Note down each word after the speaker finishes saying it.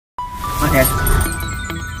Okay.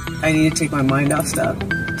 I need to take my mind off stuff,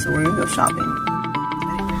 so we're gonna go shopping.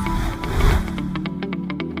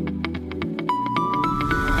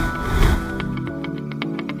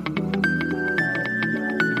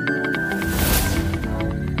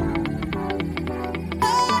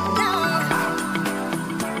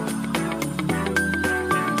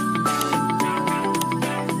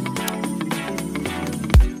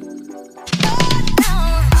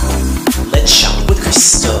 Let's shop with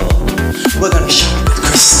Crystal. We're gonna shop with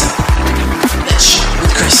Crystal. Let's shop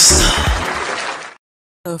with Crystal.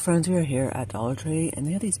 So friends, we are here at Dollar Tree, and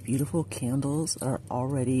they have these beautiful candles that are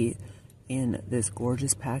already in this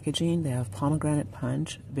gorgeous packaging. They have pomegranate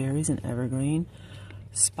punch, berries and evergreen,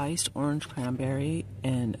 spiced orange cranberry,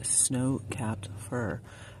 and snow-capped fir.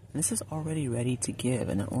 And this is already ready to give,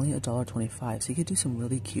 and they're only $1.25. So you could do some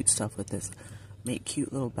really cute stuff with this. Make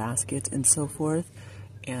cute little baskets and so forth.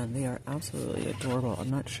 And they are absolutely adorable.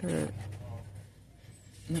 I'm not sure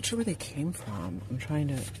where they came from. I'm trying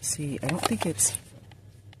to see. I don't think it's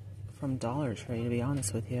from Dollar Tree, to be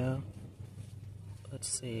honest with you. Let's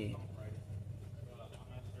see.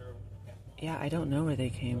 Yeah, I don't know where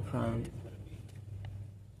they came from.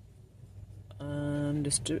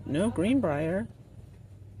 No Greenbrier.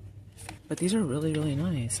 But these are really, really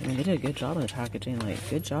nice. I mean, they did a good job on the packaging. Like,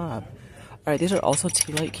 good job. Alright, these are also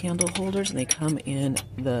tea light candle holders, and they come in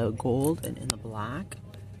the gold and in the black.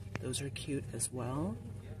 Those are cute as well.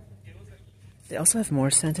 They also have more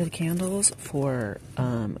scented candles for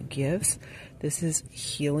gifts. This is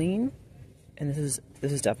Healing, and this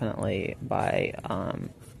is definitely by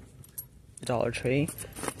Dollar Tree.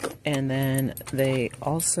 And then they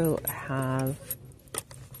also have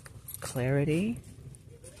Clarity.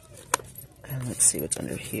 And let's see what's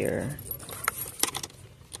under here.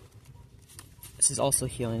 This is also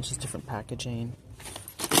Healing, it's just different packaging.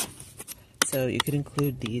 So you could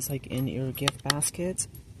include these like in your gift baskets.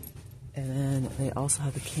 And then they also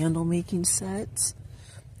have the candle making sets.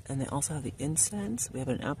 And they also have the incense. We have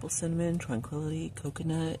an apple cinnamon, tranquility,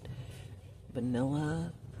 coconut,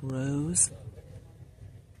 vanilla, rose.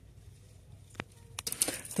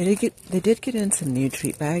 They did get in some new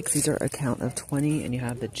treat bags. These are a count of 20, and you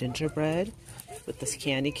have the gingerbread with this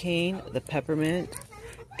candy cane, the peppermint,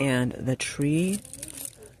 and the tree,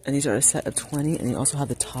 and these are a set of 20, and you also have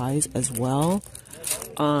the ties as well.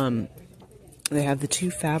 They have the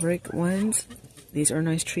 2 fabric ones. These are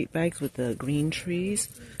nice treat bags with the green trees,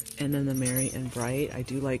 and then the Merry and Bright. I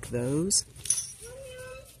do like those.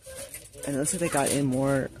 And it looks like they got in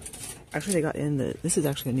more. Actually, they got in this is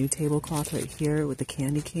actually a new tablecloth right here with the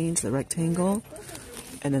candy canes, the rectangle,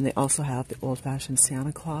 and then they also have the old-fashioned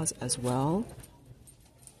Santa Claus as well.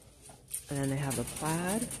 And then they have the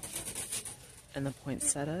plaid and the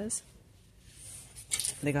poinsettias.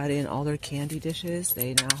 They got in all their candy dishes.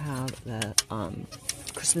 They now have the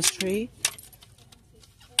Christmas tree.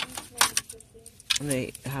 And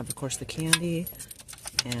they have, of course, the candy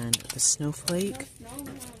and the snowflake.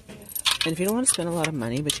 And if you don't want to spend a lot of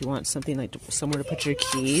money, but you want something like somewhere to put your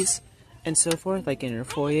keys and so forth, like in your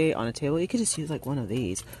foyer on a table, you could just use like one of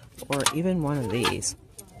these or even one of these.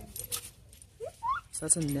 So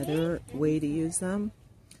that's another way to use them.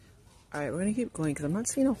 Alright, we're going to keep going because I'm not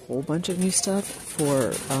seeing a whole bunch of new stuff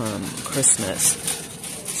for Christmas.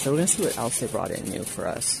 So we're going to see what else they brought in new for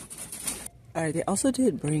us. Alright, they also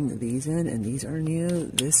did bring these in, and these are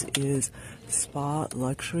new. This is Spa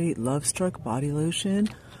Luxury Love Struck Body Lotion.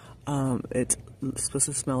 It's supposed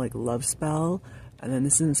to smell like Love Spell. And then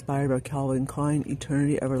this is inspired by Calvin Klein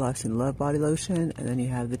Eternity Everlasting Love Body Lotion. And then you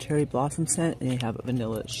have the Cherry Blossom scent, and you have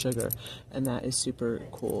Vanilla Sugar. And that is super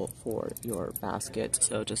cool for your basket.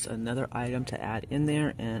 So just another item to add in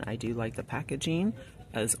there. And I do like the packaging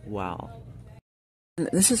as well. And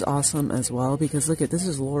this is awesome as well because look at this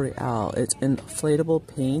is L'Oreal. It's inflatable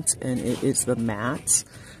paints, and it is the mattes.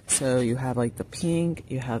 So you have like the pink,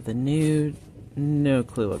 you have the nude, no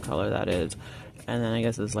clue what color that is. And then I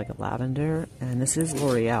guess it's like a lavender, and this is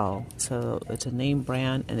L'Oreal, so it's a name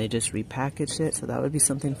brand, and they just repackaged it, so that would be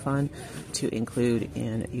something fun to include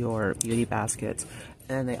in your beauty baskets.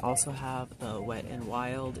 And they also have the Wet n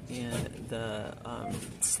Wild in the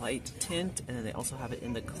slight tint, and then they also have it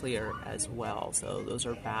in the clear as well, so those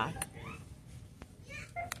are back.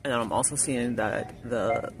 And then I'm also seeing that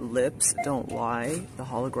the Lips Don't Lie, the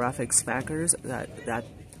holographic spackers, that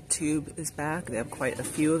tube is back. They have quite a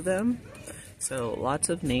few of them. So lots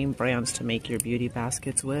of name brands to make your beauty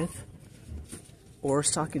baskets with, or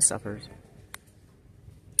stocking stuffers.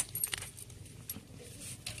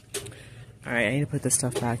 Alright, I need to put this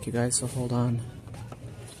stuff back, you guys, so hold on.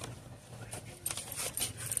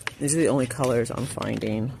 These are the only colors I'm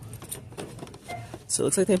finding. So So it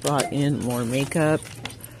looks like they brought in more makeup,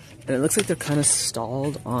 and it looks like they're kind of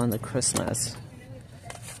stalled on the Christmas.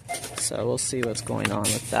 So we'll see what's going on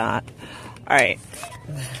with that. All right.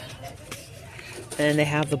 And they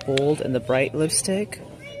have the bold and the bright lipstick.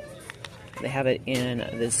 They have it in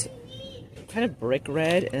this kind of brick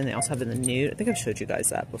red, and they also have it in the nude. I think I've showed you guys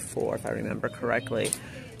that before, if I remember correctly.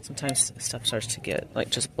 Sometimes stuff starts to get, like,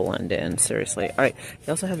 just blend in, seriously. All right,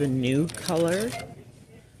 they also have the nude color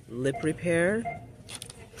lip repair.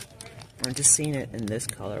 I'm just seeing it in this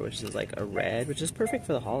color, which is like a red, which is perfect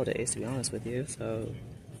for the holidays, to be honest with you. So,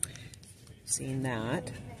 seeing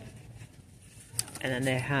that. And then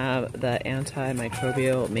they have the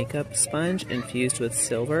antimicrobial makeup sponge infused with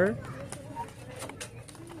silver.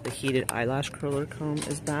 The heated eyelash curler comb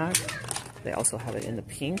is back. They also have it in the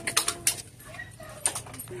pink.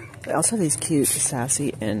 They also have these cute,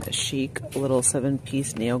 sassy, and chic little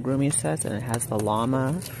 7-piece nail grooming sets, and it has the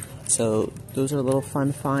llama. So those are little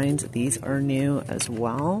fun finds. These are new as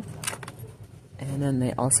well. And then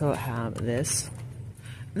they also have this.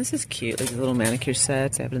 And this is cute, like the little manicure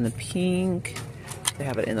sets. They have it in the pink. They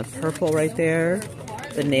have it in the purple right there.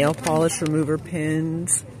 The nail polish remover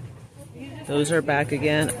pins. Those are back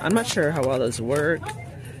again. I'm not sure how well those work.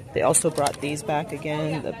 They also brought these back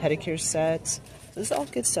again, the pedicure sets. This is all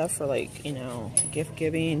good stuff for, like, you know, gift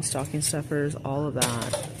giving, stocking stuffers, all of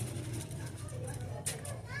that.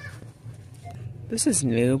 This is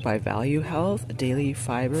new by Value Health, Daily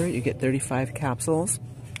Fiber. You get 35 capsules.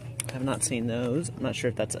 I have not seen those. I'm not sure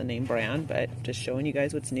if that's a name brand, but just showing you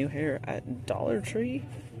guys what's new here at Dollar Tree.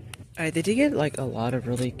 Alright, they did get, like, a lot of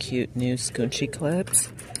really cute new scrunchie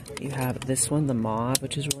clips. You have this one, the mauve,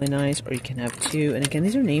 which is really nice, or you can have two. And again,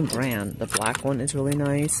 these are name brand. The black one is really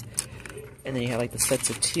nice. And then you have like the sets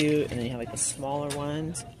of two, and then you have like the smaller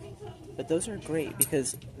ones. But those are great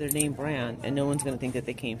because they're name brand, and no one's going to think that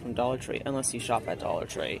they came from Dollar Tree unless you shop at Dollar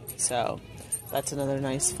Tree. So that's another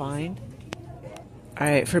nice find.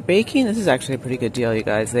 Alright, for baking, this is actually a pretty good deal, you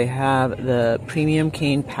guys. They have the premium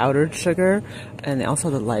cane powdered sugar, and they also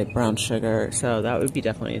have the light brown sugar. So that would be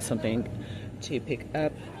definitely something to pick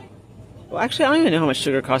up. Well, actually, I don't even know how much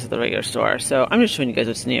sugar costs at the regular store, so I'm just showing you guys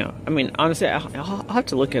what's new. I mean, honestly, I'll have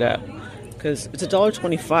to look it up, because it's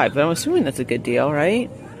 $1.25, but I'm assuming that's a good deal, right?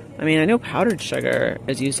 I mean, I know powdered sugar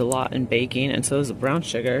is used a lot in baking, and so is the brown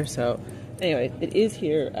sugar, so anyway, it is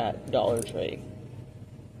here at Dollar Tree.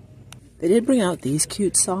 They did bring out these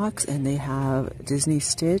cute socks, and they have Disney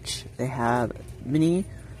Stitch, they have Minnie,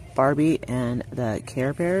 Barbie, and the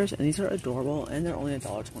Care Bears, and these are adorable, and they're only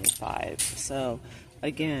 $1.25, so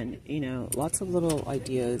again, you know, lots of little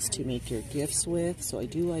ideas to make your gifts with, so I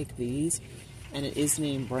do like these, and it is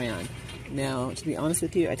name brand. Now, to be honest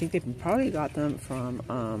with you, I think they've probably got them from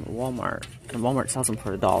Walmart, and Walmart sells them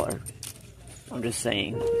for $1. I'm just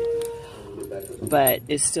saying. But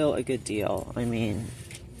it's still a good deal. I mean,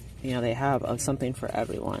 you know, they have something for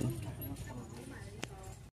everyone.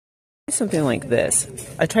 Something like this.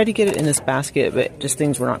 I tried to get it in this basket, but just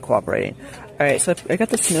things were not cooperating. Alright, so I got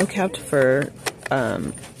the snow-capped fur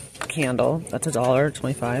candle. That's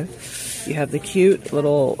 $1.25. You have the cute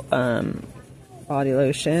little body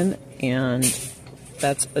lotion, and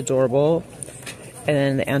that's adorable. And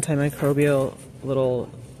then the antimicrobial little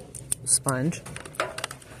sponge,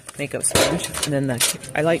 makeup sponge. And then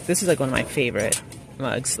this is like one of my favorite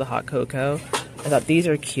mugs, the hot cocoa. I thought these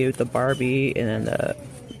are cute, the Barbie and then the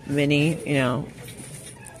Minnie, you know,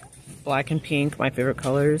 black and pink, my favorite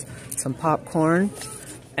colors. Some popcorn.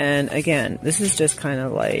 And again, this is just kind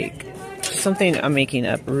of like something I'm making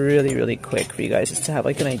up really, really quick for you guys, just to have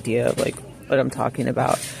like an idea of like what I'm talking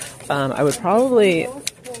about. I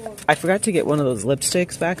forgot to get one of those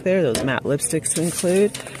lipsticks back there, those matte lipsticks to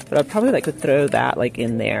include, but I'd probably like to throw that like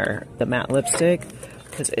in there, the matte lipstick,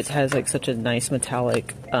 because it has like such a nice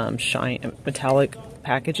metallic metallic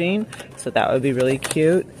packaging, so that would be really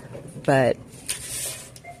cute. But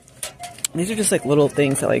these are just like little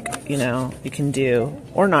things that, like, you know, you can do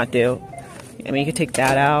or not do. I mean, you could take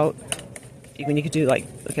that out. I mean, you could do like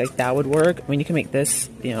that would work. I mean, you can make this,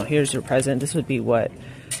 you know, here's your present. This would be what?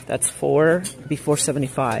 That's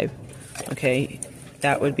 $4.75. Okay,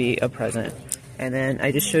 that would be a present. And then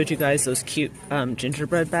I just showed you guys those cute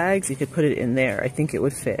gingerbread bags. You could put it in there. I think it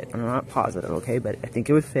would fit. I'm not positive, okay, but I think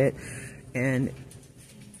it would fit. And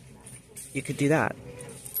you could do that.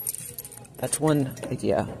 That's one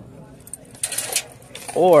idea.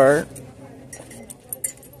 Or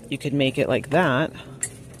you could make it like that,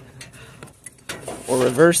 or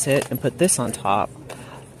reverse it and put this on top.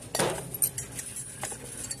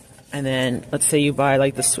 And then let's say you buy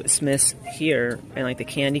like the Swiss Miss here and like the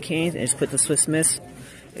candy canes, and just put the Swiss Miss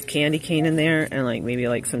candy cane in there, and like maybe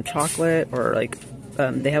like some chocolate or like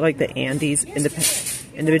they have like the Andes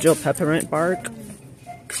individual peppermint bark.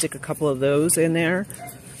 Stick a couple of those in there.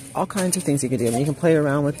 All kinds of things you can do. I mean, you can play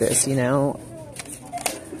around with this, you know.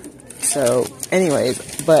 So,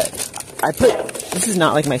 anyways, but this is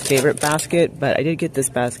not like my favorite basket, but I did get this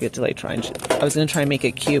basket to like try and, I was going to try and make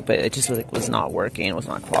it cute, but it just like was not working. It was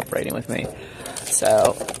not cooperating with me.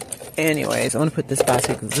 So, anyways, I want to put this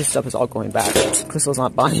basket because this stuff is all going back. Crystal's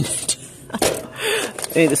not buying it.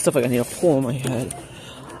 Hey, this stuff like I need a pull in my head.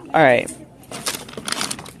 Alright.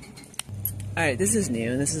 Alright, this is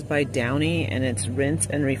new, and this is by Downy, and it's rinse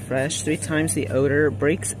and refresh 3 times the odor,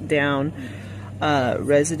 breaks down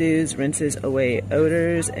residues, rinses away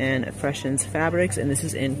odors, and freshens fabrics, and this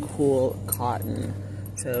is in cool cotton.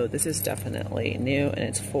 So this is definitely new, and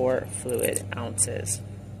it's 4 fluid ounces.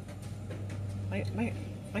 My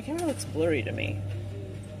camera looks blurry to me.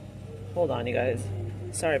 Hold on, you guys.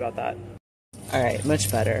 Sorry about that. Alright,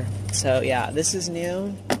 much better. So yeah, this is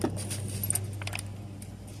new.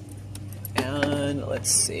 And let's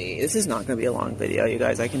see. This is not going to be a long video, you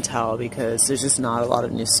guys. I can tell because there's just not a lot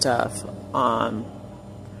of new stuff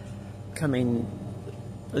coming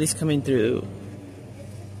through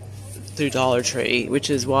Dollar Tree, which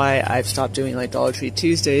is why I've stopped doing like Dollar Tree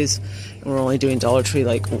Tuesdays, and we're only doing Dollar Tree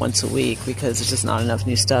like once a week because there's just not enough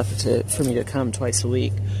new stuff for me to come twice a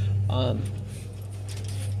week.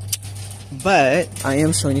 But I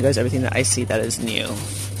am showing you guys everything that I see that is new.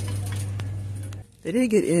 They did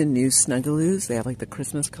get in new Snuggaloos. They have like the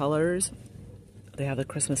Christmas colors. They have the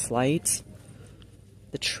Christmas lights,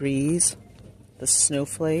 the trees, the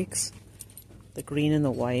snowflakes, the green and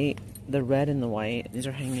the white, the red and the white. These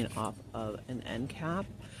are hanging off of an end cap.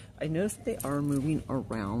 I noticed they are moving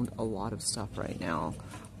around a lot of stuff right now.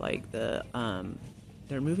 Like they're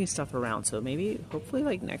moving stuff around. So maybe, hopefully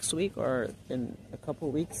like next week or in a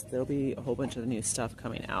couple weeks, there'll be a whole bunch of new stuff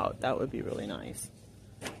coming out. That would be really nice.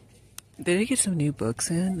 They did get some new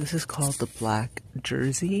books in. This is called The Black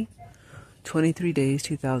Jersey. 23 Days,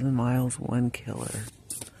 2,000 Miles, 1 Killer.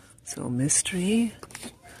 So mystery.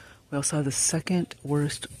 We also have The Second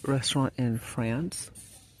Worst Restaurant in France.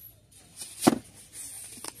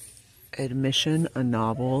 Admission, a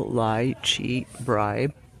novel, lie, cheat,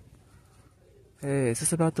 bribe. Hey, is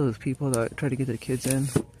this about those people that try to get their kids in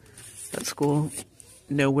at school?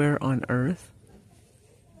 Nowhere on Earth.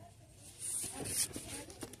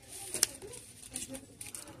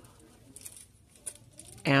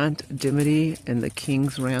 Aunt Dimity and the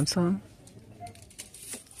King's Ransom.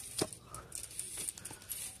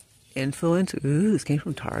 Influence. Ooh, this came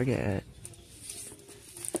from Target.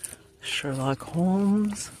 Sherlock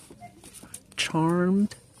Holmes.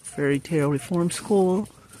 Charmed. Fairy Tale Reform School.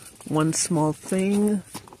 One Small Thing.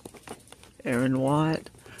 Aaron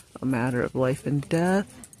Watt. A Matter of Life and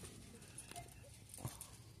Death.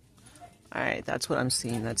 Alright, that's what I'm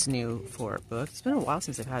seeing that's new for books. It's been a while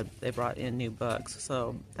since they brought in new books,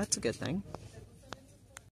 so that's a good thing.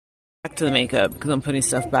 Back to the makeup, because I'm putting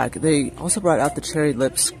stuff back. They also brought out the Cherry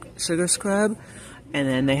Lip Sugar Scrub, and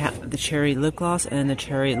then they have the Cherry Lip Gloss and the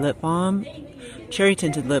Cherry Lip Balm. Cherry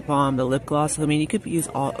Tinted Lip Balm, the lip gloss. I mean, you could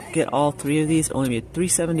get all 3 of these, only be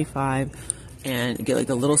 $3.75, and get like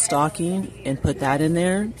a little stocking and put that in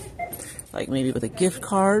there, like maybe with a gift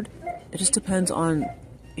card. It just depends on,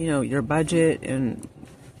 you know, your budget and,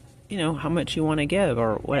 you know, how much you want to give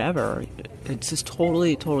or whatever. It's just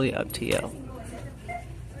totally up to you.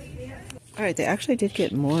 Alright, they actually did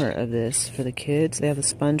get more of this for the kids. They have the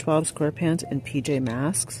SpongeBob SquarePants and PJ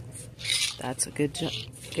Masks. That's a good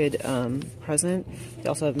present. They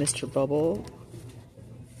also have Mr. Bubble.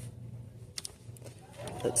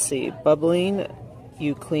 Let's see, Bubbling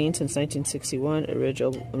You Clean since 1961,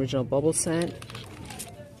 original bubble scent.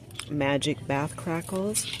 Magic Bath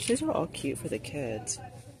Crackles. These are all cute for the kids.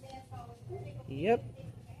 Yep.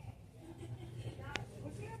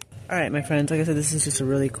 Alright, my friends, like I said, this is just a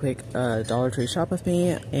really quick Dollar Tree shop with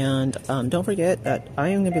me, and don't forget that I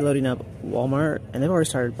am going to be loading up Walmart, and they've already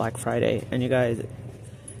started Black Friday, and you guys,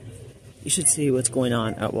 you should see what's going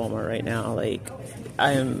on at Walmart right now. Like,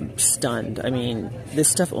 I am stunned. I mean, this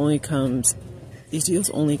stuff only comes, these deals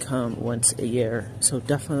only come once a year, so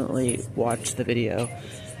definitely watch the video.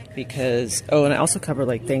 Because, oh, and I also cover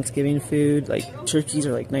like Thanksgiving food, like turkeys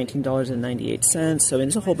are like $19.98, so I mean,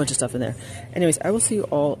 there's a whole bunch of stuff in there. Anyways, I will see you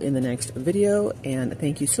all in the next video, and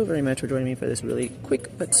thank you so very much for joining me for this really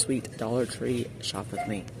quick but sweet Dollar Tree shop with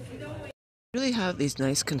me. I really have these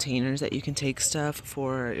nice containers that you can take stuff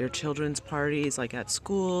for your children's parties, like at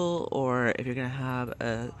school, or if you're gonna have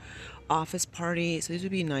a office party. So these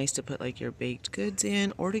would be nice to put like your baked goods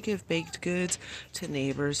in, or to give baked goods to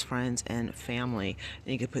neighbors, friends, and family.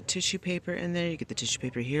 And you could put tissue paper in there. You get the tissue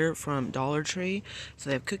paper here from Dollar Tree. So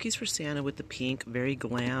they have cookies for Santa with the pink, very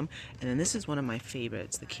glam. And then this is one of my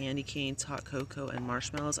favorites, the candy canes, hot cocoa, and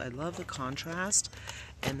marshmallows. I love the contrast.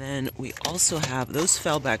 And then we also have, those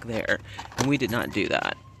fell back there, and we did not do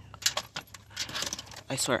that.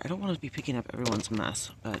 I swear, I don't want to be picking up everyone's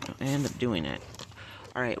mess, but I end up doing it.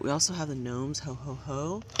 Alright, we also have the gnomes, ho ho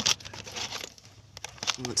ho.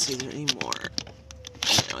 Let's see if there's any more.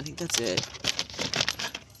 No, I think that's it.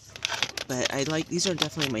 But I like, these are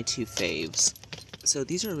definitely my two faves. So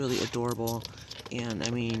these are really adorable. And I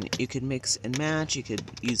mean, you could mix and match, you could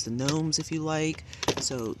use the gnomes if you like.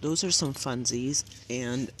 So those are some funsies.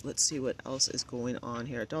 And let's see what else is going on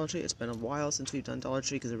here at Dollar Tree. It's been a while since we've done Dollar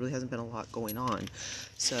Tree because there really hasn't been a lot going on.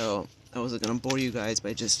 So I wasn't going to bore you guys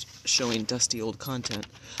by just showing dusty old content.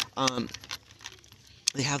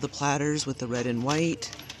 They have the platters with the red and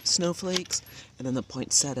white snowflakes, and then the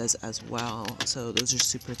poinsettias as well. So those are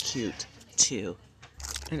super cute too.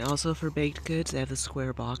 And also for baked goods, they have the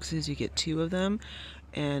square boxes. You get 2 of them.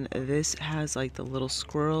 And this has like the little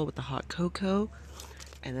squirrel with the hot cocoa.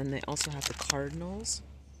 And then they also have the cardinals.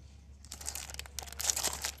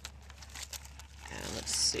 And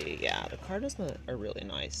let's see, yeah, the cardinals are really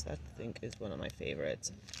nice. That I think is one of my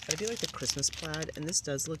favorites. I do like the Christmas plaid, and this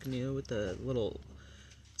does look new with the little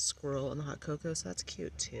squirrel and the hot cocoa, so that's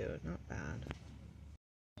cute too. Not bad.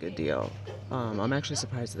 Good deal. I'm actually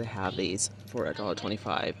surprised that they have these for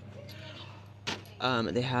 $1.25.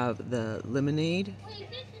 They have the lemonade,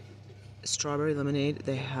 strawberry lemonade.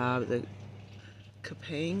 They have the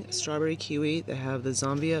Kapang strawberry kiwi. They have the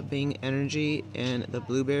Zambia Bing energy and the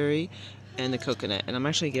blueberry and the coconut. And I'm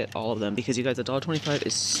actually gonna get all of them because you guys, $1.25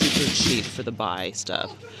 is super cheap for the buy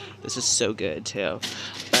stuff. This is so good too.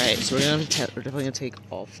 All right, so we're definitely gonna take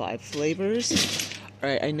all 5 flavors. All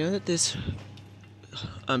right, I know that this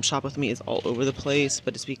Shop With Me is all over the place,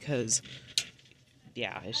 but it's because,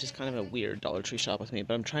 yeah, it's just kind of a weird Dollar Tree Shop With Me,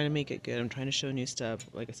 but I'm trying to make it good. I'm trying to show new stuff.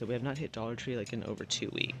 Like I said, we have not hit Dollar Tree like in over 2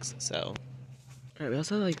 weeks, so. All right, we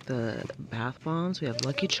also have like the bath bombs. We have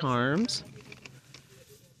Lucky Charms.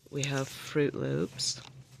 We have Fruit Loops.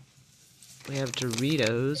 We have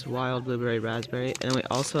Doritos, wild blueberry raspberry, and then we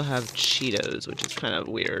also have Cheetos, which is kind of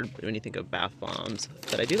weird when you think of bath bombs.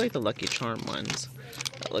 But I do like the Lucky Charm ones.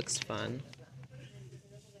 That looks fun.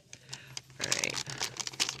 Alright,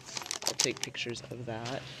 I'll take pictures of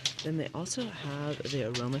that. Then they also have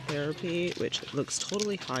the aromatherapy, which looks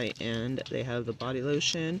totally high-end. They have the body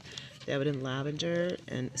lotion, they have it in lavender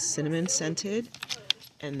and cinnamon scented,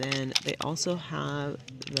 and then they also have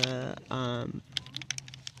the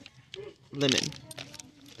lemon.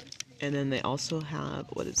 And then they also have,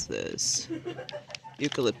 what is this?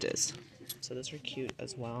 Eucalyptus. So those are cute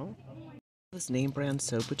as well. This name brand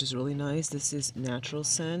soap, which is really nice. This is Natural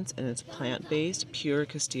Scent, and it's plant-based, pure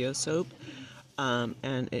Castillo soap, and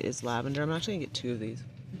it is lavender. I'm actually gonna get 2 of these.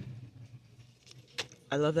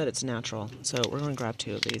 I love that it's natural, so we're gonna grab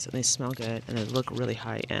 2 of these, and they smell good, and they look really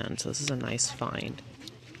high-end, so this is a nice find.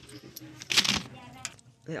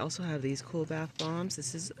 They also have these cool bath bombs.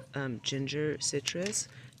 This is ginger citrus,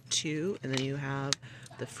 2, and then you have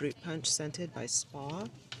the fruit punch scented by Spa.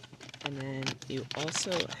 And then you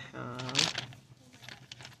also have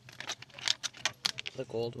the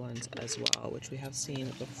gold ones as well, which we have seen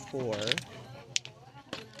before.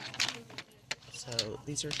 So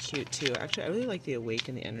these are cute too. Actually, I really like the Awake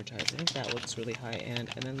and the Energize. I think that looks really high end.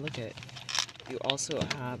 And then look at, you also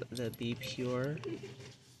have the Be Pure.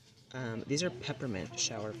 These are peppermint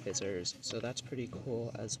shower fizzers, so that's pretty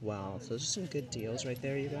cool as well. So those are some good deals right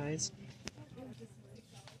there, you guys.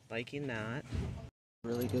 Liking that.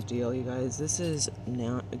 Really good deal, you guys. This is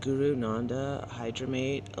Guru Nanda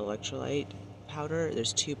Hydramate Electrolyte Powder.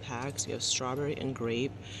 There's 2 packs. You have strawberry and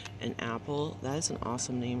grape and apple. That is an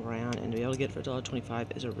awesome name brand, and to be able to get it for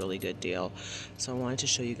 $1.25 is a really good deal. So I wanted to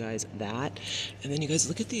show you guys that. And then you guys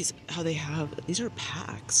look at these, how they have, these are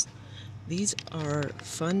packs. These are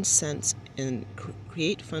fun scents and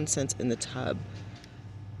create fun scents in the tub.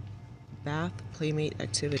 Bath Playmate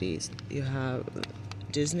activities. You have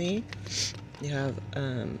Disney. You have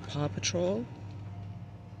Paw Patrol.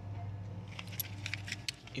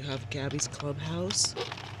 You have Gabby's Clubhouse.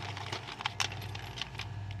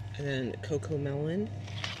 And then Coco Melon.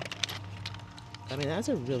 I mean, that's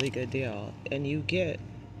a really good deal. And you get,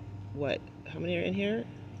 what, how many are in here?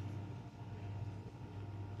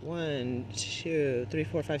 1, 2, 3,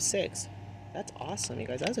 4, 5, 6. That's awesome, you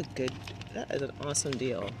guys. That is an awesome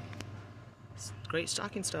deal. Great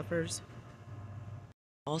stocking stuffers.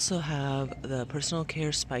 Also have the personal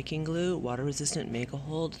care spiking glue, water resistant mega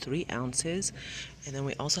hold, 3 ounces. And then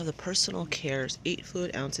we also have the personal care's 8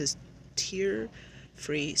 fluid ounces tear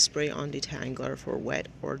free spray on detangler for wet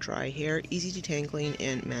or dry hair, easy detangling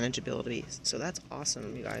and manageability. So that's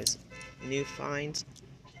awesome, you guys. New finds.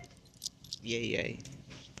 Yay, yay.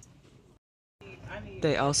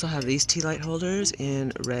 They also have these tea light holders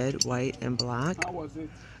in red, white, and black.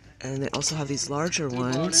 And they also have these larger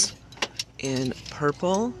ones in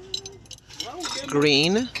purple,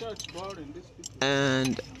 green,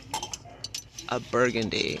 and a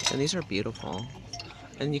burgundy. And these are beautiful.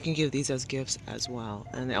 And you can give these as gifts as well.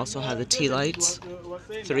 And they also have the tea lights,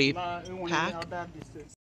 3-pack.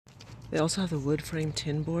 They also have the wood frame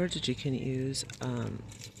tin boards that you can use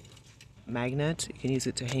magnets. You can use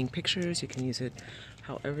it to hang pictures. You can use it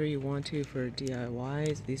however you want to for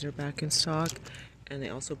DIYs. These are back in stock. And they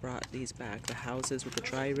also brought these back, the houses with the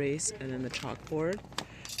dry erase and then the chalkboard.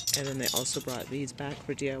 And then they also brought these back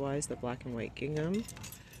for DIYs, the black and white gingham.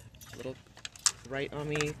 Little Write On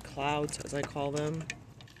Me clouds, as I call them.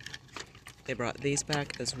 They brought these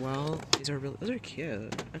back as well. Those are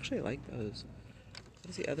cute. Actually, I like those. What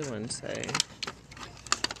does the other one say?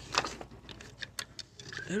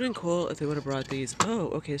 It would have been cool if they would have brought these. Oh,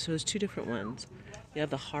 okay, so there's 2 different ones. You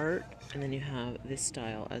have the heart, and then you have this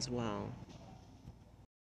style as well.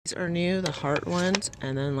 These are new, the heart ones,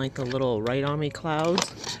 and then like the little Write On Me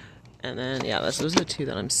clouds. And then, yeah, those are the 2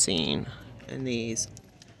 that I'm seeing. And these.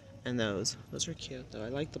 And those. Those are cute, though. I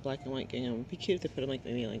like the black and white gingham. It would be cute if they put them like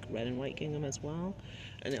maybe like red and white gingham as well.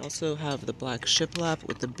 And they also have the black shiplap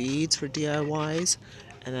with the beads for DIYs.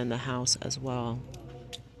 And then the house as well.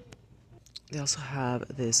 They also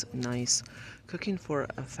have this nice cooking for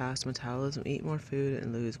a fast metabolism, eat more food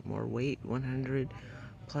and lose more weight, 100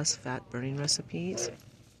 plus fat burning recipes.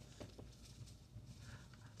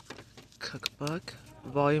 Cookbook,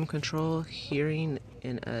 volume control, hearing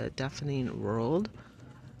in a deafening world,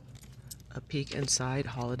 a peek inside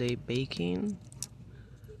holiday baking,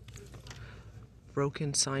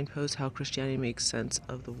 broken signpost, how Christianity makes sense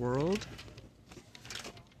of the world,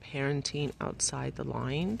 parenting outside the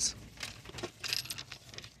lines.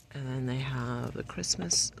 And then they have the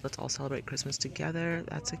Christmas, let's all celebrate Christmas together.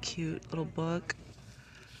 That's a cute little book.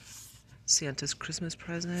 Santa's Christmas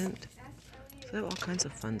present. So they have all kinds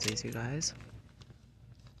of funsies, you guys.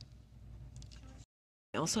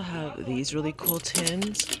 They also have these really cool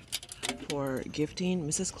tins for gifting,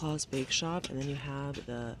 Mrs. Claus Bake Shop. And then you have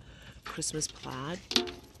the Christmas plaid.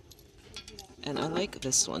 And I like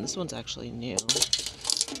this one. This one's actually new.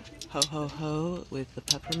 Ho ho ho with the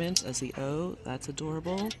peppermints as the O. That's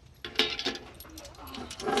adorable.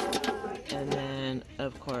 And then,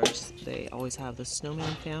 of course, they always have the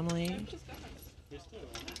snowman family.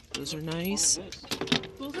 Those are nice.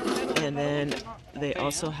 And then they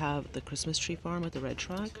also have the Christmas tree farm with the red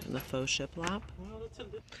truck and the faux shiplap.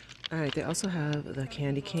 Alright, they also have the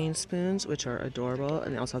candy cane spoons, which are adorable,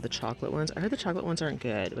 and they also have the chocolate ones. I heard the chocolate ones aren't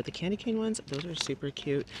good, but the candy cane ones, those are super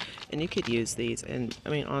cute, and you could use these, and I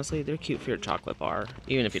mean, honestly, they're cute for your chocolate bar,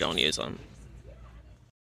 even if you don't use them.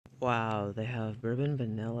 Wow, they have bourbon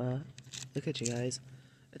vanilla. Look at you guys.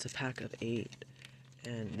 It's a pack of 8,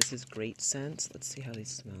 and this is great scents. Let's see how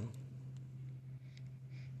these smell.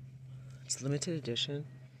 It's limited edition.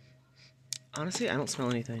 Honestly, I don't smell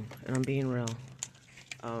anything, and I'm being real.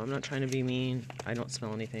 I'm not trying to be mean. I don't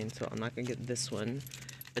smell anything, so I'm not going to get this one.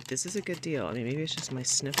 But this is a good deal. I mean, maybe it's just my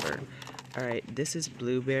sniffer. Alright, this is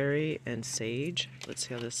blueberry and sage. Let's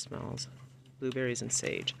see how this smells. Blueberries and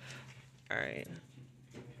sage. Alright.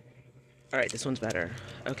 Alright, this one's better.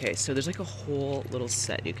 Okay, so there's like a whole little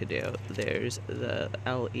set you could do. There's the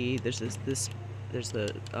LE, there's there's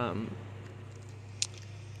the,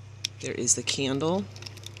 there is the candle.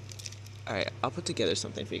 Alright, I'll put together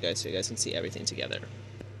something for you guys so you guys can see everything together.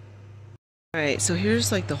 Alright, so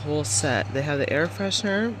here's like the whole set. They have the air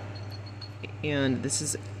freshener, and this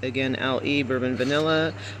is again LE bourbon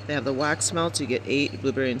vanilla. They have the wax melts, you get 8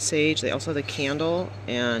 blueberry and sage. They also have the candle,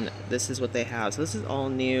 and this is what they have. So this is all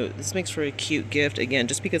new. This makes for a cute gift. Again,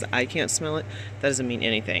 just because I can't smell it, that doesn't mean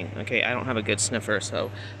anything. Okay, I don't have a good sniffer,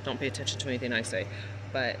 so don't pay attention to anything I say.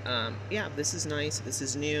 But yeah, this is nice, this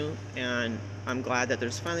is new, and I'm glad that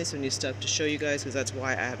there's finally some new stuff to show you guys, because that's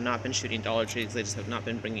why I have not been shooting Dollar Tree, because they just have not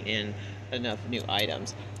been bringing in enough new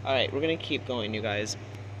items. Alright, we're going to keep going, you guys.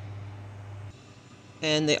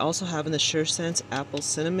 And they also have in the Sure Sense Apple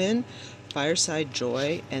Cinnamon, Fireside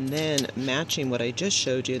Joy, and then matching what I just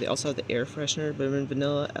showed you, they also have the air freshener, bourbon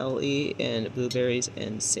vanilla, LE, and blueberries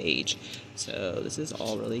and sage. So this is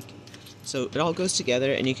all really, so it all goes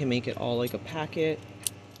together, and you can make it all like a packet,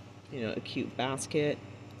 you know, a cute basket.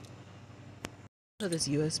 So this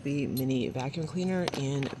USB mini vacuum cleaner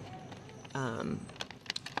in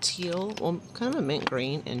teal, well, kind of a mint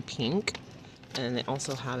green and pink. And they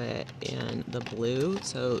also have it in the blue.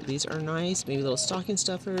 So these are nice, maybe little stocking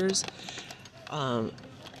stuffers.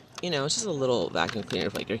 You know, it's just a little vacuum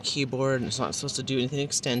cleaner for like your keyboard, and it's not supposed to do anything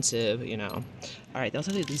extensive, you know. All right, they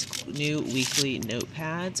also have these new weekly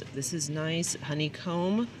notepads. This is nice,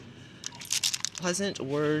 honeycomb. Pleasant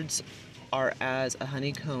words are as a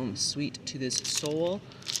honeycomb sweet to this soul.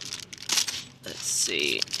 Let's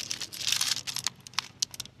see.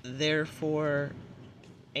 Therefore,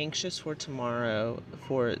 anxious for tomorrow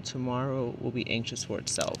will be anxious for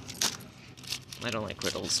itself. I don't like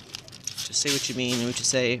riddles. Just say what you mean and what you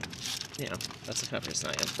say. You know, that's the kind of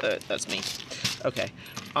person I am, but that's me. Okay.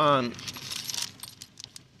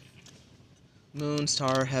 Moon,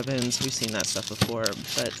 star, heavens, we've seen that stuff before,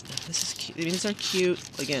 but this is cute. I mean, these are cute.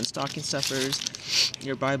 Again, stocking stuffers,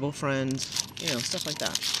 your Bible friends, you know, stuff like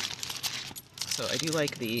that. So I do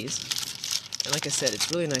like these. And like I said, it's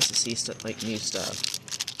really nice to see stuff like new stuff.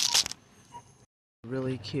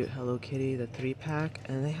 Really cute Hello Kitty, the 3-pack,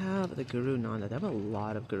 and they have the Guru Nanda. They have a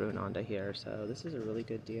lot of Guru Nanda here, so this is a really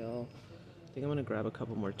good deal. I think I'm gonna grab a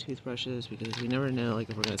couple more toothbrushes because we never know like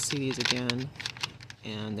if we're gonna see these again,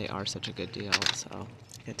 and they are such a good deal. So I'm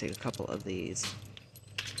gonna take a couple of these.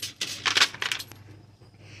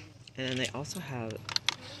 And then they also have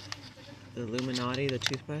the Illuminati, the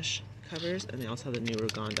toothbrush covers, and they also have the new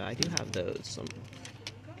Ruganda. I do have those. So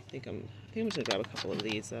I think I'm just gonna grab a couple of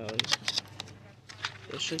these though.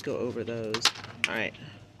 It should go over those. Alright.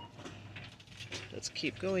 Let's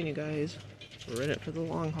keep going, you guys. We're in it for the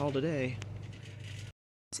long haul today.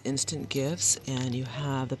 It's instant gifts, and you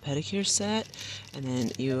have the pedicure set, and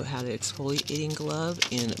then you have the exfoliating glove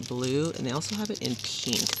in blue, and they also have it in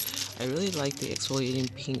pink. I really like the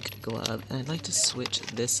exfoliating pink glove, and I'd like to switch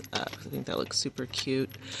this up. I think that looks super cute.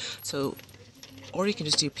 So, or you can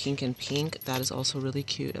just do pink and pink. That is also really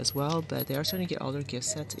cute as well. But they are starting to get all their gift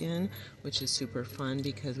sets in, which is super fun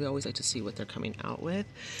because we always like to see what they're coming out with.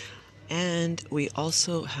 And we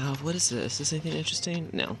also have, what is this? Is this anything interesting?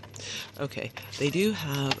 No. Okay. They do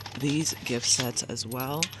have these gift sets as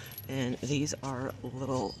well. And these are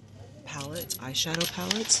little palettes, eyeshadow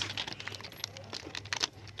palettes,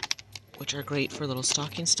 which are great for little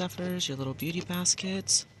stocking stuffers, your little beauty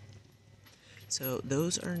baskets. So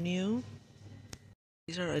those are new.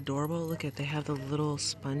 These are adorable. Look at, they have the little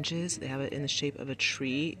sponges. They have it in the shape of a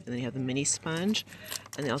tree, and then you have the mini sponge,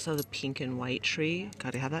 and they also have the pink and white tree.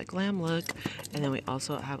 Gotta have that glam look. And then we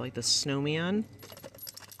also have like the snowman,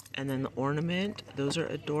 and then the ornament. Those are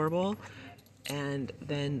adorable. And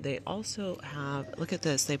then they also have, look at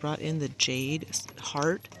this, they brought in the jade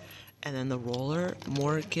heart, and then the roller.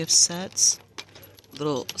 More gift sets,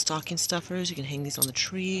 little stocking stuffers. You can hang these on the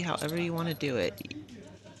tree, however you want to do it.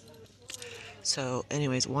 So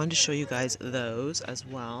anyways, wanted to show you guys those as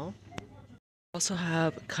well. Also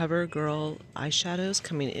have CoverGirl eyeshadows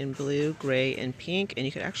coming in blue, gray, and pink, and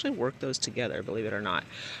you could actually work those together, believe it or not.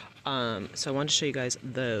 So I wanted to show you guys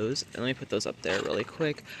those, and let me put those up there really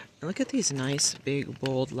quick. And look at these nice, big,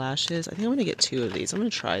 bold lashes. I think I'm going to get 2 of these. I'm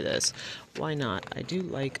going to try this. Why not? I do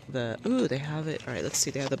like the, ooh, they have it. All right, let's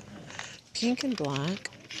see. They have the pink and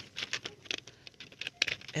black,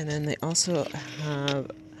 and then they also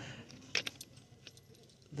have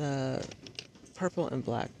the purple and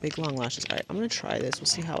black, big long lashes. All right, I'm gonna try this. We'll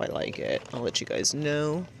see how I like it. I'll let you guys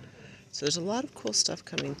know. So there's a lot of cool stuff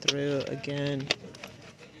coming through. Again,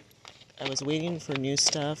 I was waiting for new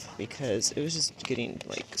stuff because it was just getting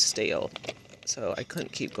like stale. So I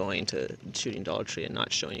couldn't keep going to Shooting Dollar Tree and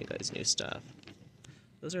not showing you guys new stuff.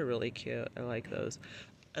 Those are really cute. I like those.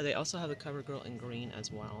 They also have the CoverGirl in green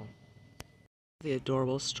as well. The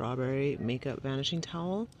adorable strawberry makeup vanishing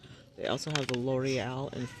towel. They also have the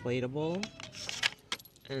L'Oreal inflatable,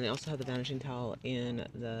 and they also have the vanishing towel in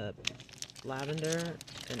the lavender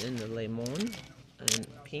and in the lemon and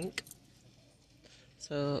pink.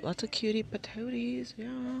 So lots of cutie patooties,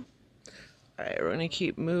 yeah. Alright, we're gonna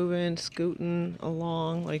keep moving, scooting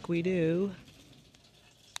along like we do.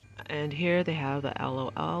 And here they have the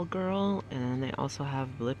LOL girl, and then they also have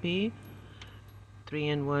Blippi.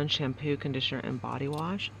 3-in-1 shampoo, conditioner, and body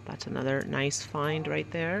wash. That's another nice find right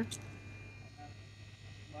there.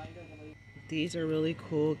 These are really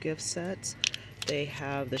cool gift sets. They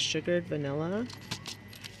have the sugared vanilla.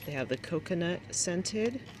 They have the coconut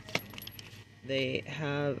scented. They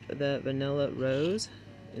have the vanilla rose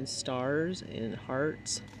in stars and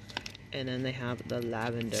hearts. And then they have the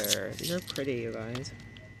lavender. These are pretty, you guys.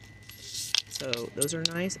 So those are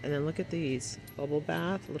nice. And then look at these bubble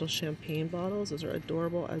bath little champagne bottles. Those are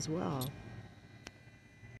adorable as well.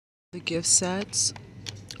 The gift sets,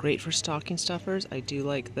 great for stocking stuffers. I do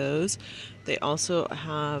like those. They also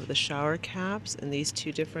have the shower caps in these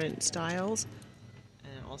two different styles,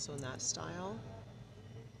 and also in that style.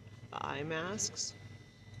 The eye masks.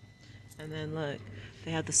 And then look,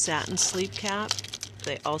 they have the satin sleep cap.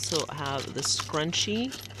 They also have the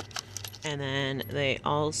scrunchie. And then they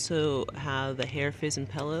also have the hair fizz and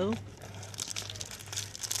pillow.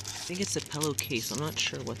 I think it's a pillowcase. I'm not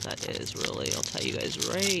sure what that is really. I'll tell you guys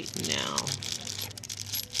right now.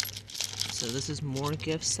 So this is more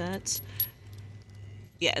gift sets.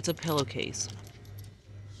 Yeah, it's a pillowcase.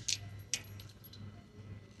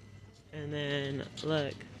 And then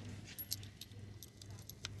look.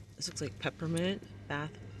 This looks like peppermint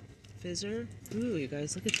bath fizzer. Ooh, you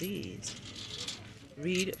guys, look at these.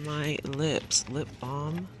 Read My Lips lip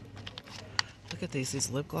balm. Look at these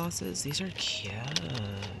lip glosses. These are cute.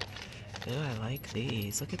 Ooh, I like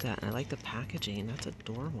these. Look at that. I like the packaging. That's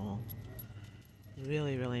adorable.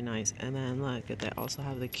 Really, really nice. And then look, they also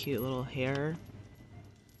have the cute little hair.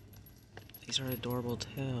 These are adorable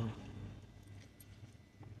too.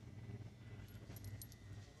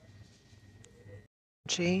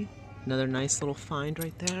 Another nice little find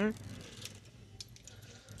right there.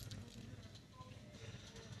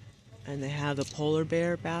 And they have the polar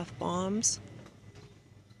bear bath bombs.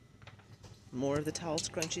 More of the towel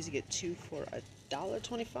scrunchies. You get 2 for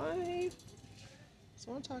 $1.25. That's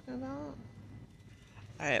what I'm talking about.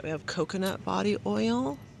 Alright, we have coconut body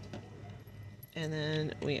oil. And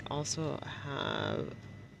then we also have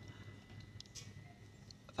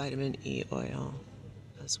vitamin E oil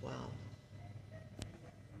as well.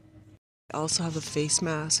 I also have a face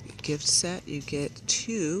mask gift set. You get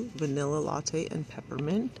 2 vanilla latte and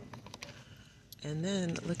peppermint. And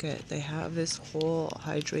then look at, they have this whole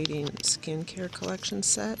hydrating skincare collection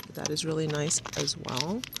set. That is really nice as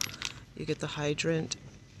well. You get the hydrant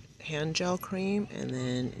hand gel cream, and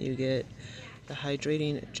then you get the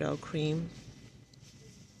hydrating gel cream.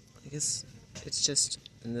 I guess it's just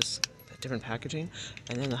in this different packaging.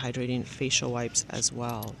 And then the hydrating facial wipes as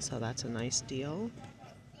well. So that's a nice deal.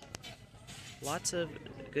 Lots of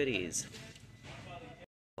goodies.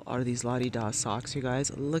 Are these La-Di-Da socks, you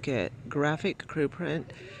guys? Look at graphic crew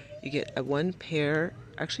print. You get a 1 pair.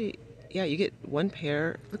 Actually, yeah, you get 1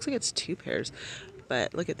 pair. Looks like it's 2 pairs.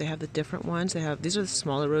 But look at, they have the different ones. They have, these are the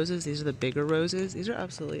smaller roses. These are the bigger roses. These are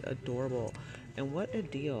absolutely adorable. And what a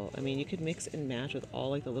deal. I mean, you could mix and match with all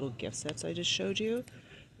like the little gift sets I just showed you.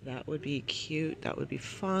 That would be cute. That would be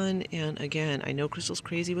fun. And again, I know Crystal's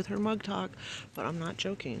crazy with her mug talk, but I'm not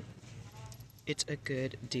joking. It's a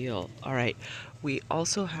good deal. All right, we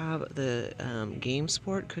also have the Game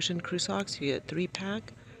Sport Cushion Crew Socks. You get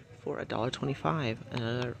 3-pack for $1.25.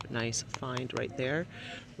 Another nice find right there.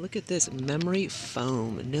 Look at this memory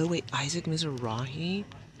foam. No way, Isaac Mizrahi.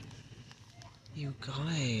 You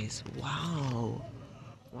guys, wow.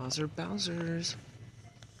 Wowzer Bowsers.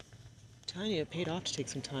 I'm telling you, it paid off to take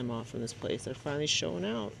some time off from this place. They're finally showing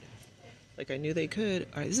out. Like I knew they could.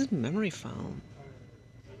 All right, this is memory foam.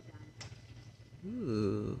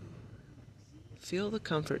 Ooh. Feel the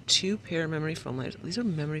comfort. 2 pair memory foam layers. These are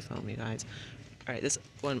memory foam, you guys. Alright, this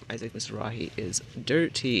one, Isaac Mizrahi, is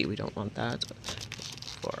dirty. We don't want that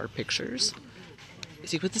for our pictures.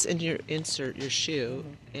 So you put this in your insert, your shoe,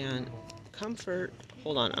 and comfort.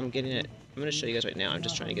 Hold on, I'm getting it. I'm going to show you guys right now. I'm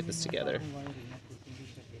just trying to get this together.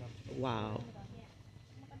 Wow.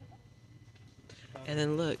 And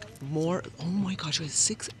then look, more. Oh my gosh, we have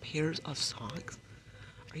 6 pairs of socks.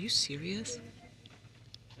 Are you serious?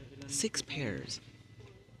 6 pairs.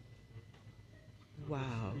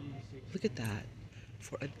 Wow. Look at that.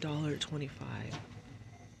 For $1.25.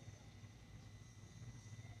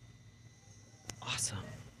 Awesome.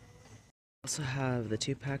 Also have the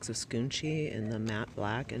 2 packs of Scunchi in the matte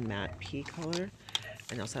black and matte pea color.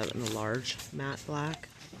 And also have it in the large matte black,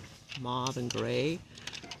 mauve and gray.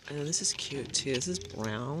 And then this is cute too. This is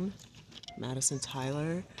brown. Madison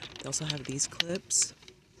Tyler. They also have these clips.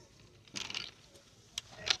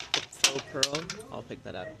 Faux pearl. I'll pick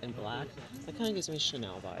that up in black. That kind of gives me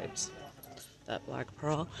Chanel vibes. That black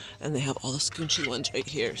pearl. And they have all the Scunchi ones right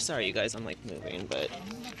here. Sorry you guys, I'm like moving, but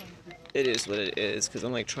it is what it is, because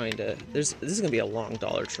I'm like trying to, this is going to be a long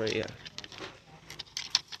Dollar Tree.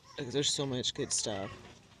 Because there's so much good stuff.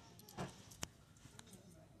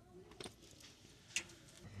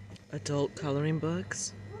 Adult coloring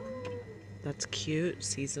books. That's cute,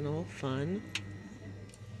 seasonal, fun.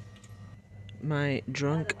 My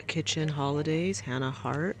Drunk Kitchen Holidays, Hannah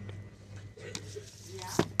Hart.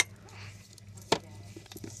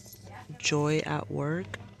 Joy at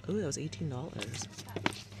Work. Ooh, that was $18.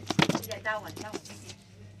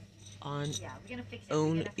 on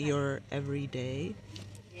Own Your Everyday.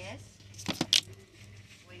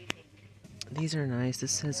 These are nice.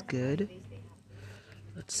 This says good.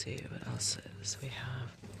 Let's see what else we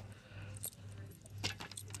have.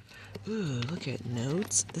 Ooh, look at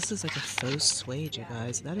notes. This is like a faux suede, you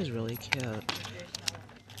guys. That is really cute.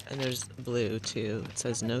 And there's blue too. It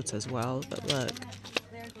says notes as well. But look,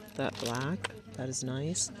 that black, that is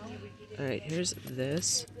nice. All right, here's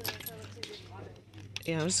this.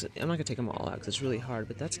 Yeah, I'm not gonna take them all out because it's really hard.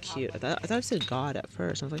 But that's cute. I thought it said God at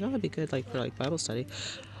first. I was like, oh, that'd be good, like for like Bible study.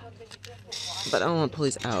 But I don't want to pull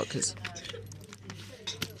these out because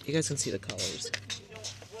you guys can see the colors.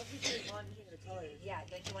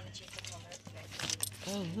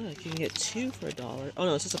 Oh, look, you can get 2 for $1. Oh,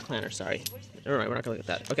 no, it's just a planner, sorry. All right, we're not going to look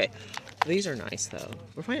at that. Okay, these are nice, though.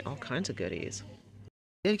 We're finding all kinds of goodies.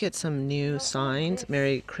 I did get some new signs.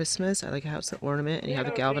 Merry Christmas. I like how it's the ornament, and you have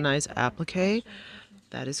the galvanized applique.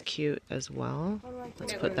 That is cute as well.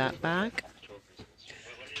 Let's put that back.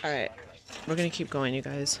 All right, we're going to keep going, you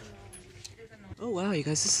guys. Oh wow, you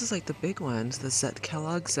guys, this is like the big ones. The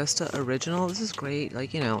Kellogg's Zesta Original. This is great.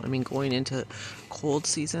 Like, you know, I mean, going into cold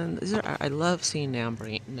season, these are, I love seeing name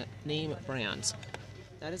brands.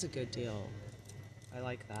 That is a good deal. I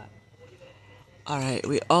like that. All right,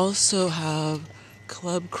 we also have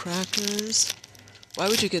Club Crackers. Why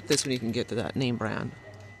would you get this when you can get to that name brand?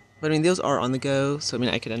 But I mean, those are on the go, so I mean,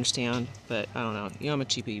 I could understand, but I don't know. You know, I'm a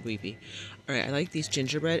cheapy weepy. All right, I like these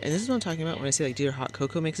gingerbread, and this is what I'm talking about when I say like do your hot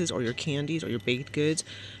cocoa mixes or your candies or your baked goods.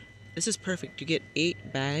 This is perfect. You get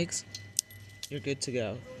 8 bags, you're good to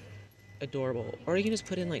go. Adorable. Or you can just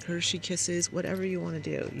put in like Hershey Kisses, whatever you want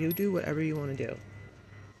to do. You do whatever you want to do.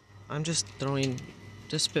 I'm just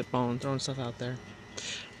spitballing, throwing stuff out there.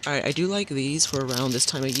 Alright, I do like these for around this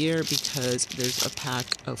time of year because there's a pack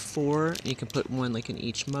of 4 and you can put one like in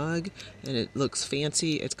each mug and it looks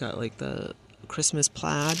fancy. It's got like the Christmas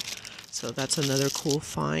plaid, so that's another cool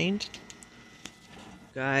find.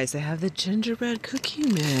 Guys, they have the gingerbread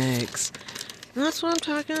cookie mix. That's what I'm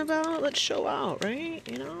talking about. Let's show out, right?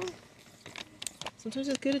 You know? Sometimes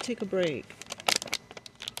it's good to take a break.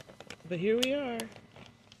 But here we are.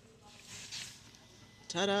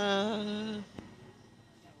 Ta-da!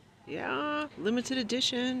 Yeah, limited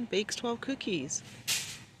edition, bakes 12 cookies.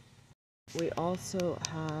 We also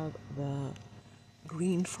have the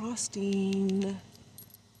green frosting.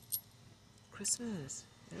 Christmas.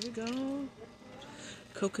 There we go.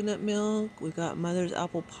 Coconut milk. We got Mother's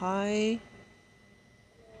apple pie.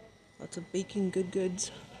 Lots of baking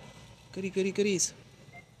goods. Goodies.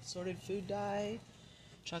 Sorted food dye.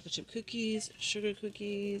 Chocolate chip cookies. Sugar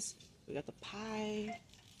cookies. We got the pie.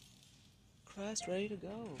 Crust ready to go.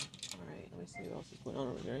 Alright, let me see what else is going on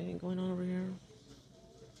over here. Anything going on over here?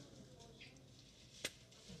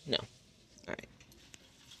 No. Alright.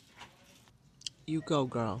 You go,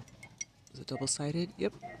 girl. Is it double-sided?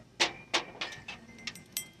 Yep.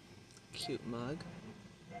 Cute mug.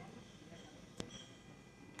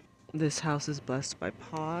 This house is blessed by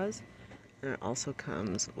paws. And it also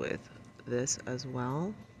comes with this as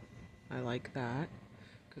well. I like that.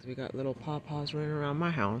 Because we got little paws running around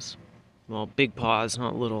my house. Well, big paws,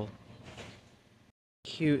 not little.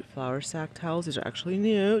 Cute flour sack towels. These are actually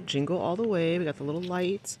new. Jingle all the way. We got the little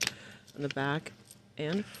lights on the back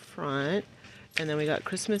and front. And then we got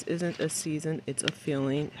Christmas isn't a season, it's a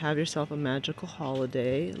feeling. Have yourself a magical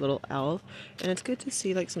holiday. Little elf. And it's good to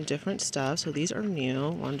see like some different stuff. So these are new. I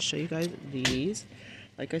wanted to show you guys these.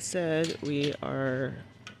 Like I said, we are...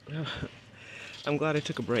 I'm glad I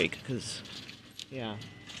took a break because, yeah.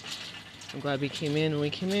 I'm glad we came in when we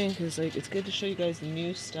came in because like it's good to show you guys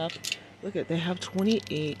new stuff. Look at, they have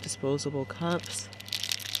 28 disposable cups.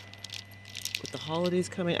 With the holidays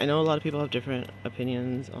coming, I know a lot of people have different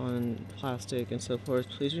opinions on plastic and so forth.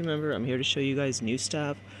 Please remember, I'm here to show you guys new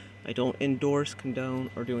stuff. I don't endorse, condone,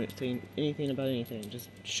 or do anything about anything. Just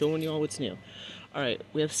showing you all what's new. Alright,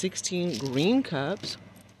 we have 16 green cups.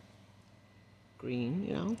 Green,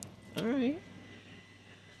 you know. Alright.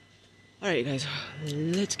 Alright, guys,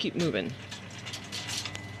 let's keep moving.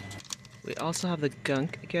 We also have the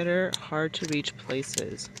Gunk Getter, hard to reach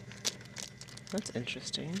places. That's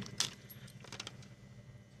interesting.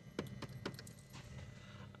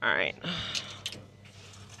 Alright.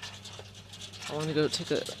 I want to go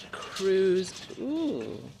take a cruise.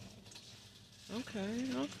 Ooh. Okay.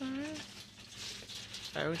 Alright,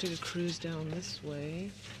 we're going to take a cruise down this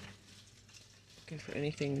way. Looking for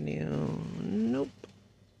anything new. Nope.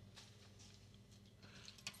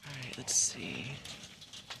 Alright, let's see.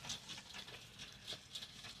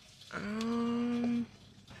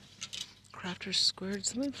 Crafter's Square. Did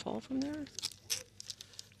something fall from there?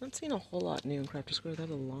 Not seeing a whole lot new in Crafter Square. They're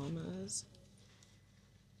the llamas.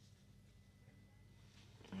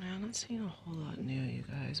 Yeah, I'm not seeing a whole lot new, you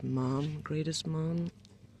guys. Mom, greatest mom.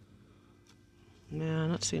 Man, I'm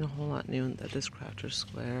not seeing a whole lot new at this Crafter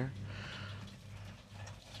Square.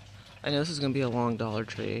 I know this is gonna be a long Dollar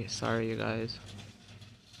Tree. Sorry, you guys.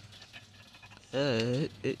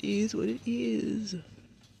 It is what it is.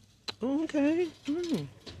 Okay.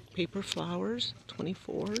 Paper flowers,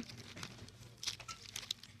 24.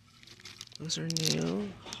 Those are new.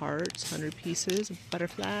 Hearts, 100 pieces.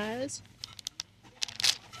 Butterflies.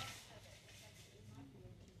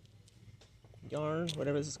 Yarn,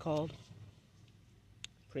 whatever this is called.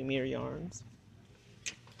 Premier Yarns.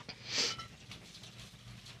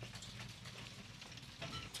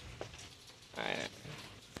 Alright.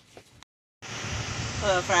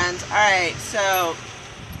 Hello, friends. Alright, so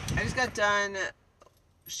I just got done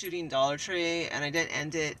shooting Dollar Tree, and I didn't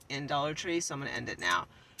end it in Dollar Tree, so I'm going to end it now.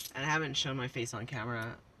 And I haven't shown my face on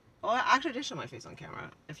camera. Well, I actually did show my face on camera,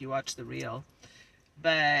 if you watch the reel.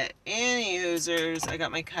 But, any users, I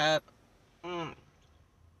got my cup.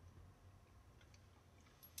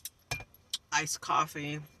 Iced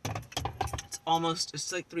coffee. It's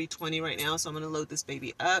like 3:20 right now, so I'm going to load this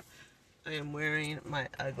baby up. I am wearing my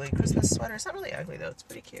ugly Christmas sweater. It's not really ugly, though. It's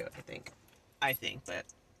pretty cute, I think, but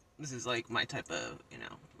this is like my type of,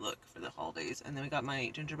 look for the holidays. And then we got my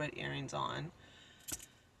gingerbread earrings on.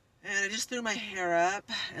 And I just threw my hair up.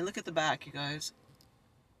 And look at the back, you guys.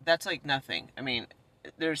 That's like nothing. I mean,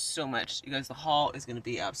 there's so much. You guys, the haul is going to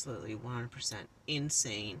be absolutely 100%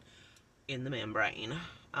 insane in the membrane.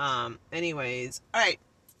 Anyways, alright.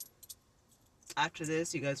 After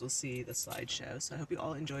this, you guys will see the slideshow. So I hope you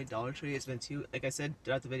all enjoyed Dollar Tree. It's been like I said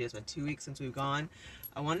throughout the video, it's been 2 weeks since we've gone.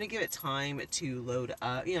 I wanted to give it time to load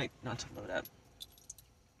up. Not to load up.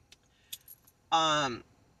 I'm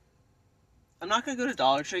not going to go to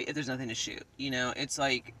Dollar Tree if there's nothing to shoot. It's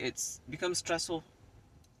like, it's become stressful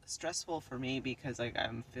for me because like I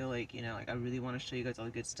feel like I really want to show you guys all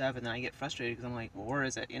the good stuff, and then I get frustrated because I'm like, well, where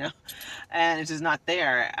is it, and it's just not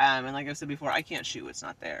there. And like I said before, I can't shoot what's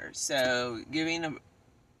not there. So giving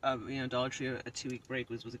a Dollar Tree a 2-week break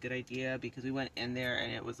was a good idea, because we went in there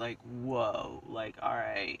and it was like, whoa, like, all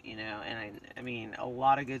right, and I mean a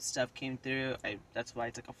lot of good stuff came through. That's why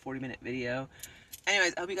it's like a 40-minute video.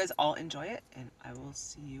 Anyways, I hope you guys all enjoy it, and I will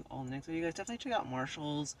see you all in the next video. You guys definitely check out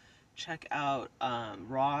Marshall's. Check out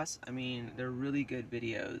Ross. I mean, they're really good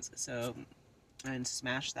videos. So, and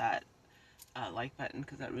smash that like button,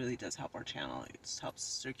 because that really does help our channel. It just helps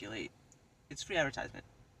circulate. It's free advertisement.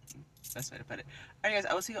 Best way to put it. Alright, guys,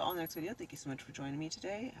 I will see you all in the next video. Thank you so much for joining me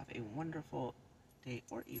today. Have a wonderful day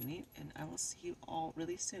or evening, and I will see you all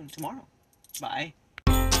really soon tomorrow. Bye.